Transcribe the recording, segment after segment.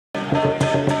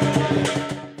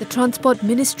The Transport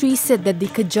Ministry said that the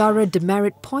Kejara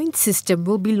Demerit point system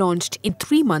will be launched in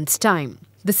 3 months' time.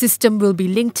 The system will be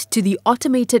linked to the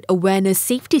Automated Awareness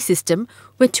Safety System,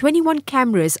 where 21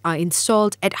 cameras are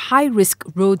installed at high-risk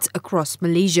roads across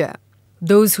Malaysia.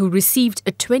 Those who received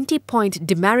a 20-point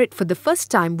demerit for the first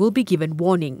time will be given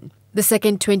warning. The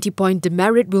second 20-point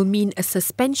demerit will mean a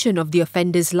suspension of the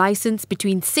offender's licence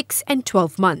between 6 and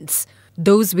 12 months.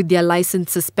 Those with their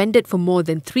licence suspended for more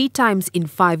than 3 times in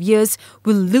 5 years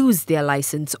will lose their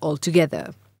licence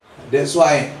altogether. That's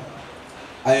why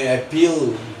I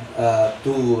appeal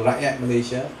to rakyat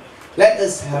Malaysia. Let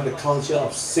us have a culture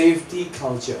of safety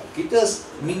culture. Kita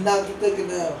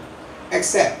kena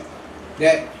accept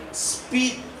that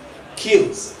speed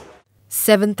kills.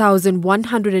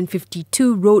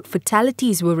 7,152 road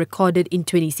fatalities were recorded in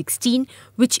 2016,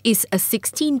 which is a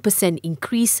 16%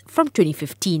 increase from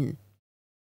 2015.